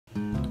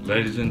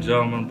Ladies and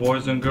gentlemen,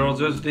 boys and girls,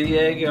 it's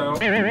Diego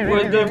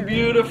with the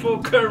beautiful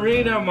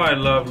Karina, my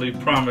lovely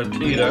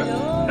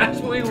prometida,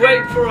 as we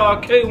wait for our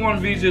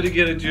K1 visa to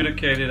get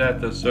adjudicated at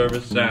the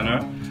service center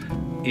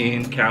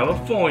in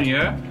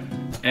California.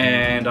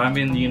 And I'm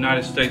in the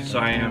United States.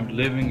 I am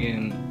living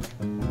in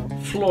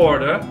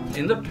Florida,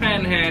 in the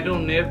Panhandle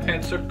near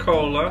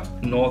Pensacola,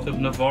 north of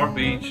Navarre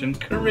Beach. And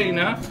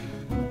Karina,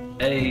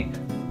 a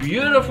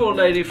beautiful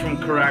lady from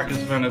Caracas,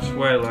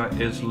 Venezuela,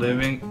 is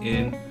living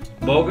in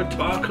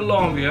Bogota,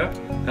 Colombia,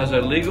 as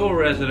a legal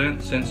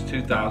resident since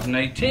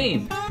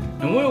 2018.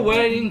 And we're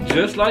waiting,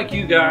 just like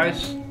you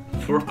guys,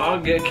 for our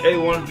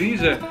K1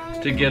 visa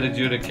to get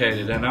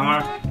adjudicated. And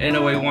our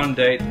NOA1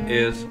 date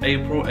is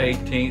April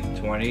 18th,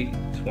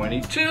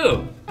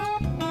 2022.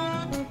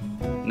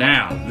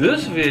 Now,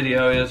 this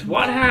video is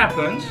what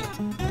happens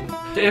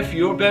if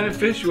your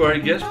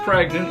beneficiary gets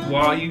pregnant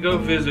while you go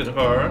visit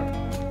her,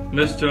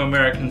 Mr.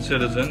 American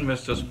Citizen,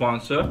 Mr.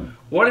 Sponsor.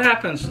 What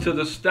happens to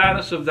the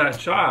status of that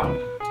child?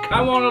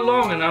 Come on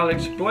along and I'll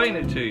explain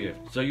it to you.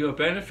 So your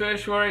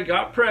beneficiary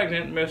got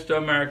pregnant, Mr.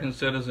 American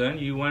Citizen.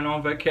 You went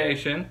on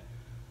vacation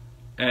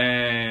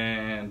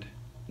and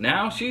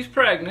now she's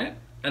pregnant,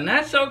 and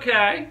that's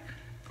okay.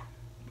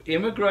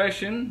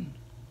 Immigration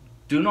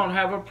do not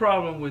have a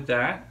problem with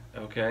that.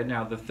 Okay,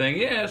 now the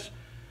thing is,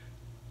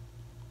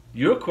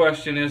 your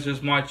question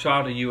is my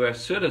child a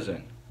U.S.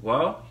 citizen?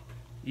 Well,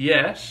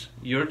 yes,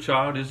 your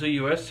child is a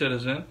U.S.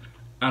 citizen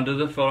under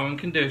the following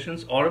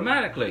conditions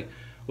automatically.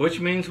 Which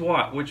means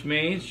what? Which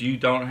means you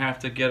don't have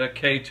to get a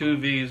K2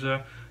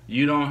 visa.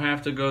 You don't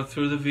have to go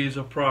through the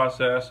visa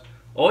process.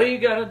 All you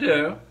got to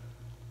do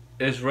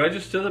is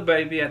register the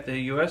baby at the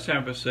U.S.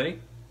 Embassy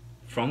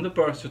from the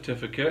birth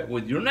certificate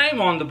with your name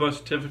on the birth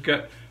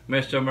certificate,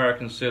 Mr.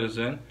 American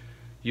Citizen.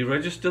 You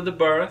register the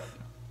birth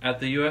at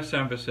the U.S.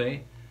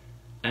 Embassy,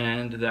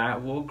 and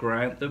that will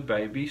grant the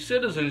baby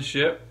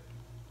citizenship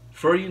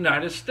for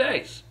United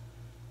States.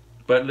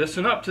 But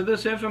listen up to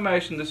this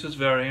information. This is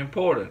very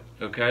important,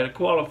 okay, to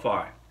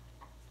qualify.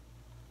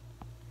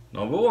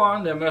 Number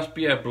one, there must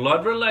be a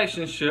blood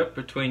relationship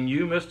between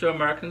you, Mr.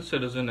 American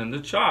Citizen, and the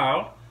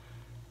child.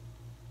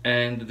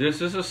 And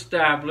this is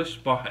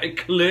established by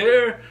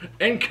clear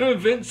and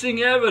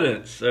convincing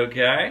evidence,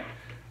 okay?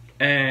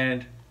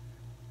 And,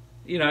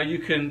 you know,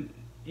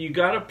 you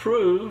got to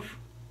prove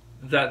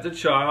that the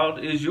child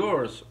is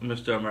yours,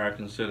 Mr.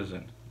 American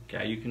Citizen.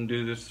 Okay, you can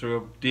do this through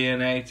a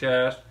DNA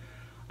test.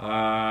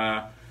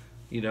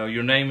 You know,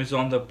 your name is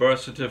on the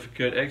birth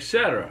certificate,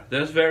 etc.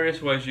 There's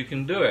various ways you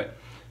can do it.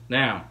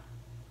 Now,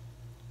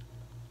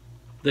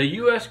 the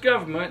U.S.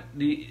 government,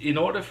 in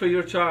order for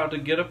your child to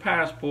get a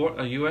passport,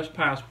 a U.S.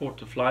 passport,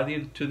 to fly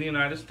to the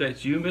United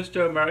States, you,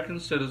 Mr. American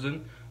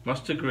Citizen,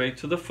 must agree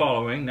to the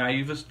following. Now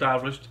you've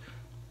established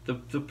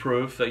the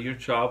proof that your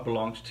child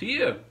belongs to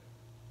you.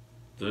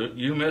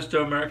 You,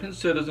 Mr. American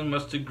Citizen,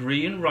 must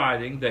agree in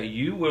writing that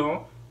you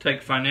will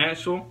take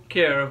financial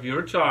care of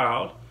your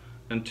child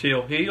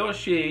until he or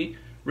she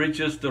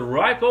reaches the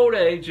ripe old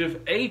age of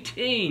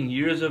 18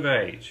 years of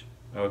age.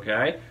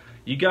 Okay?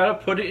 You got to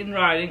put it in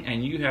writing,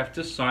 and you have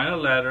to sign a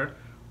letter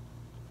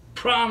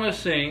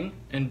promising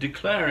and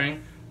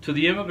declaring to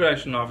the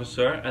immigration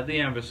officer at the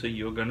embassy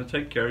you're going to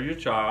take care of your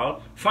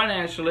child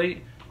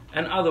financially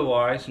and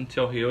otherwise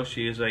until he or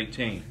she is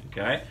 18.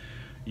 Okay?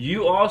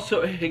 You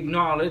also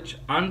acknowledge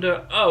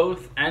under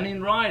oath and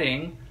in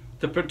writing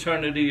the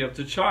paternity of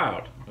the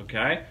child.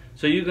 Okay?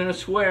 So you're going to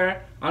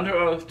swear under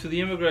oath to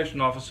the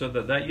immigration officer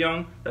that that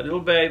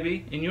little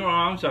baby in your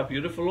arms, that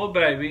beautiful little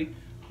baby,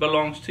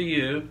 belongs to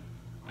you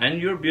and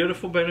your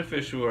beautiful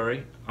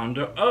beneficiary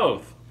under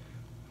oath.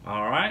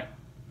 Alright?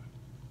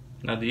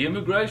 Now the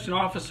immigration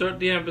officer at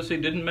the embassy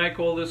didn't make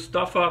all this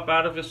stuff up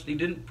out of his, he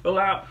didn't pull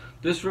out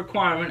this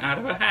requirement out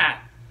of a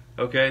hat.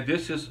 Okay?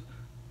 This is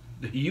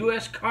the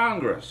U.S.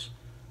 Congress.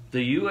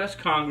 The U.S.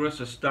 Congress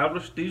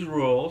established these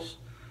rules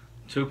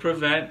to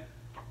prevent,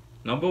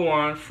 number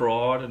one,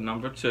 fraud, and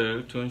number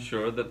two, to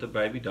ensure that the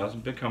baby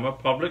doesn't become a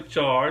public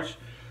charge,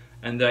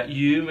 and that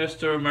you,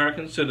 Mr.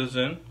 American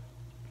Citizen,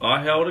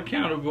 are held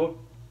accountable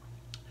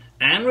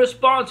and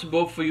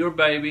responsible for your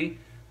baby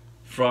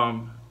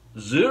from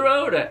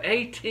 0 to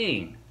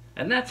 18.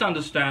 And that's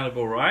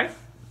understandable, right?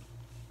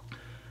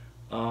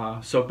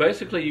 So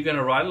basically you're going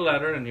to write a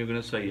letter and you're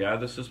going to say, yeah,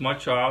 this is my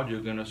child.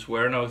 You're going to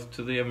swear an oath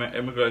to the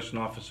immigration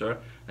officer,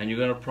 and you're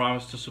going to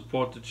promise to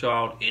support the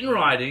child in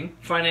writing,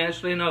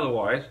 financially and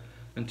otherwise,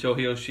 until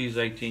he or she is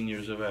 18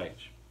 years of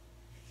age.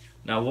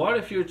 Now what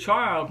if your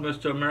child,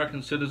 Mr.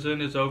 American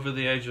Citizen, is over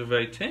the age of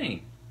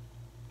 18?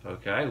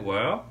 Okay,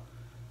 well,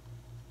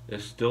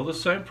 it's still the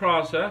same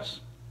process,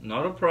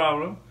 not a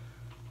problem.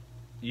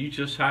 You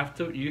just have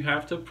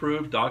to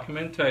prove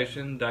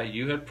documentation that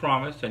you had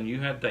promised and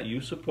that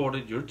you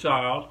supported your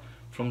child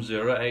from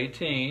 0 to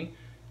 18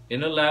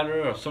 in a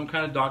letter or some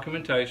kind of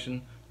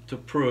documentation to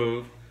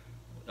prove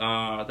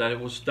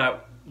that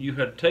you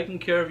had taken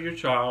care of your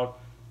child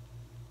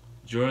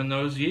during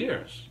those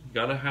years. You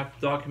got to have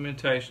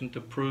documentation to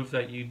prove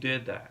that you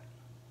did that.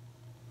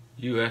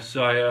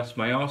 USCIS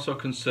may also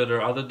consider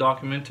other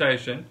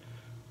documentation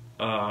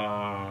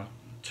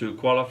to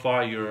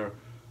qualify your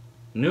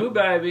new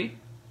baby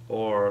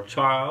or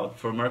child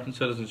for American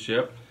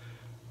citizenship.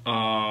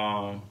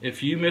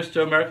 If you,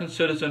 Mr. American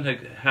Citizen,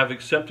 have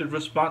accepted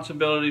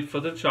responsibility for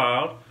the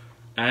child,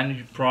 and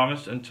you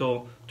promised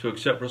to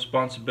accept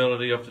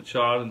responsibility of the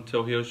child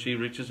until he or she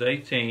reaches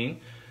 18,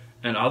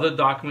 and other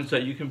documents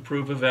that you can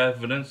prove of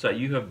evidence that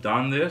you have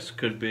done this,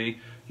 could be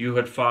you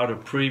had filed a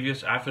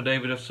previous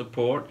affidavit of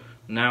support,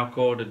 now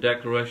called a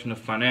declaration of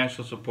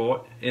financial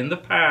support, in the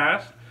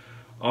past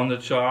on the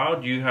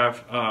child. You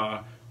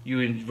have you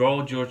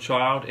enrolled your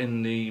child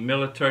in the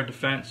Military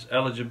Defense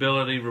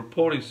Eligibility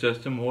Reporting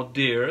System, or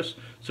DEERS,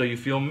 so you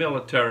feel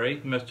military,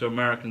 Mr.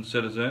 American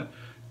Citizen,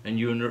 and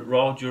you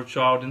enrolled your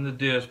child in the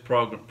DEERS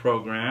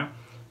program,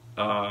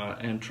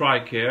 and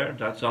TRICARE.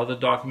 That's other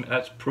document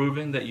that's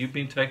proving that you've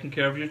been taking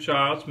care of your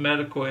child's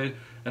medically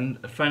and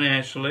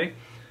financially,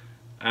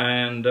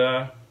 and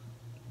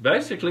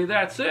basically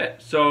that's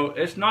it. So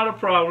it's not a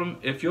problem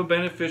if your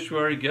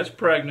beneficiary gets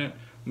pregnant,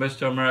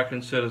 Mr.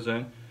 American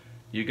Citizen.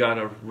 You got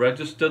to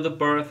register the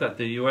birth at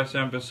the U.S.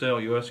 Embassy or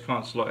U.S.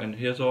 Consulate in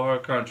his or her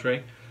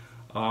country.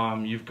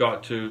 You've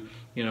got to,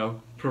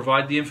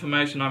 provide the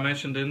information I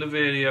mentioned in the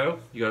video.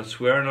 You got to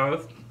swear an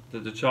oath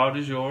that the child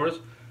is yours,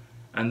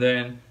 and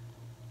then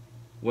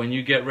when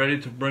you get ready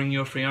to bring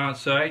your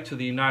fiancée to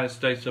the United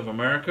States of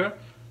America,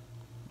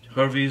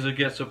 her visa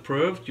gets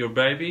approved. Your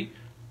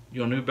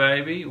new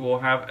baby will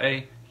have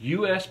a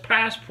U.S.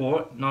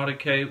 passport, not a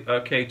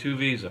K2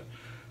 visa.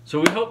 So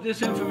we hope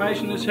this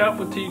information is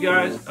helpful to you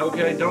guys.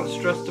 Okay, don't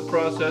stress the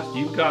process.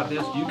 You've got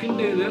this. You can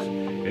do this.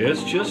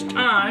 It's just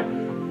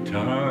time.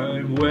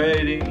 Time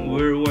waiting.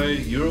 We're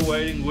waiting. You're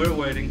waiting. We're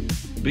waiting.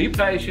 Be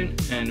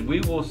patient, and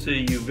we will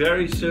see you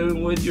very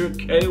soon with your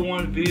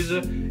K1 visa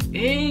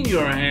in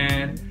your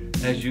hand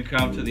as you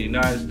come to the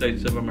United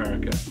States of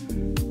America.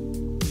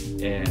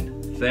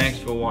 And thanks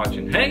for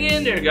watching. Hang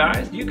in there,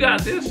 guys. You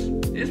got this.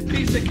 It's a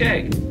piece of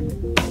cake.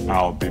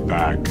 I'll be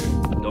back.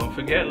 Don't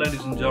forget,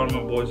 ladies and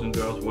gentlemen, boys and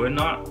girls, we're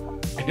not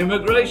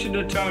immigration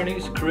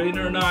attorneys.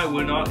 Karina and I,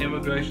 we're not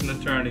immigration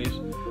attorneys.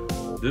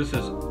 This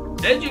is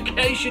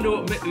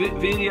educational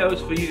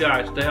videos for you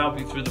guys to help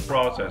you through the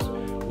process.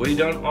 We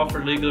don't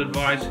offer legal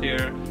advice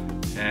here,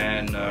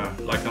 and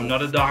like, I'm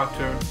not a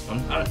doctor,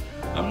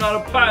 I'm not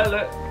a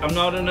pilot, I'm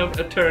not an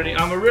attorney.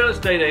 I'm a real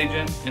estate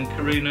agent, and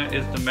Karina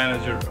is the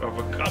manager of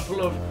a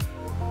couple of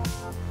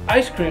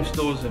ice cream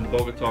stores in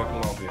Bogota,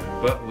 Colombia,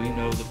 but we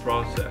know the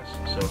process.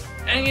 So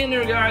hang in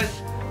there,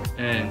 guys,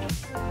 and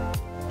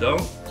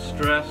don't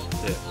stress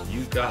this.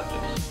 You got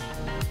this.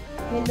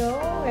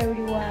 Hello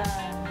everyone,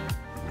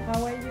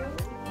 how are you?